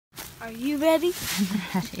Are you ready? I'm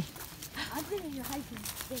ready. I'm getting your hiking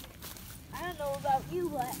stick. I don't know about you,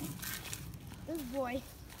 but this boy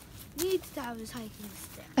needs to have his hiking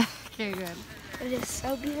stick. Very good. It is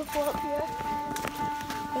so beautiful up here.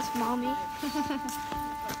 This mommy.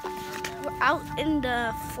 We're out in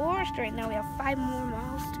the forest right now. We have 5 more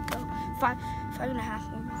miles to go.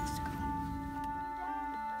 5.5 more miles to go.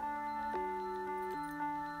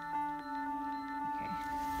 Okay.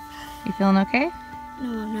 You feeling okay? No,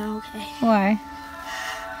 I'm not okay. Why?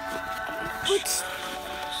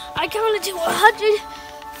 I counted to 100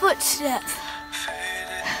 footsteps.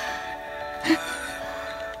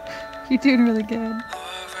 You're doing really good.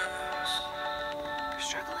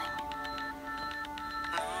 Struggling.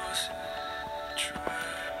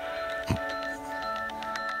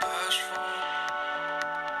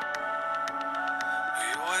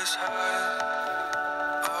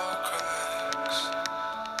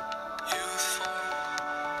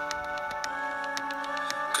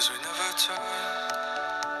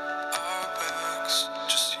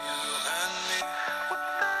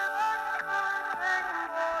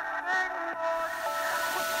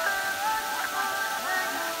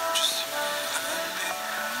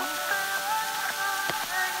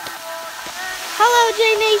 Hello, J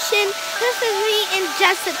Nation. This is me and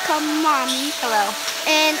Jessica, mommy. Hello.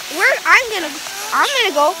 And I'm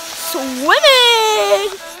gonna go swimming.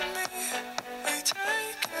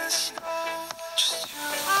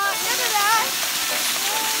 Look at that.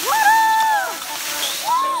 Woo!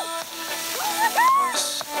 Woo! Look at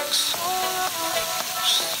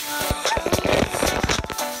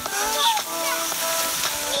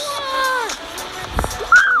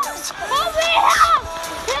Help me!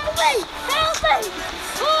 Help me! Help me!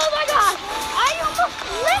 Oh my God! I almost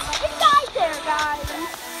lived and died there, guys.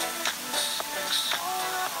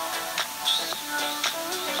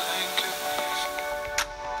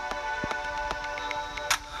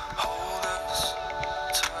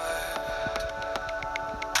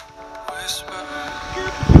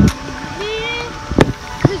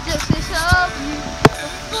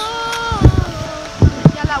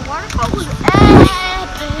 Yeah, that waterfall was epic.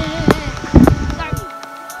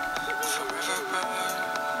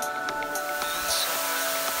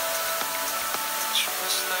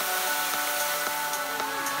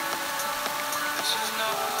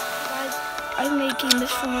 Guys, I'm making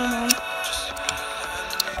this for my mom.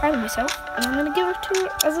 Proud of myself, and I'm gonna give it to her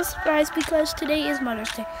as a surprise because today is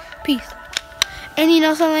Mother's Day. Peace. And you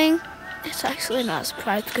know something? It's actually not a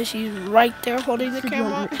surprise because she's right there holding the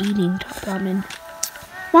camera. You're eating top ramen.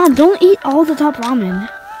 Mom, don't eat all the top ramen.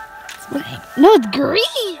 No, it's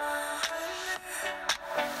green.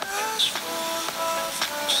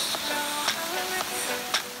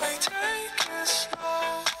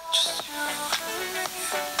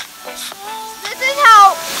 This is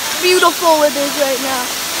how beautiful it is right now.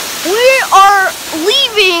 We are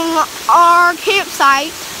leaving our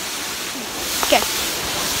campsite. Okay.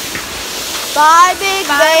 Bye, Big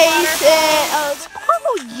Basin.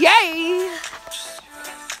 Oh, yay.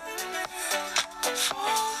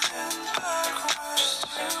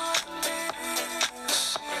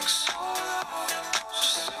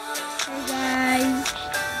 Hey guys,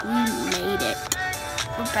 we made it.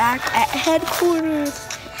 We're back at headquarters.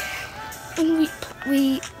 And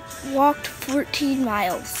we walked 14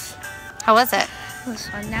 miles. How was it? It was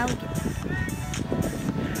fun. Now we get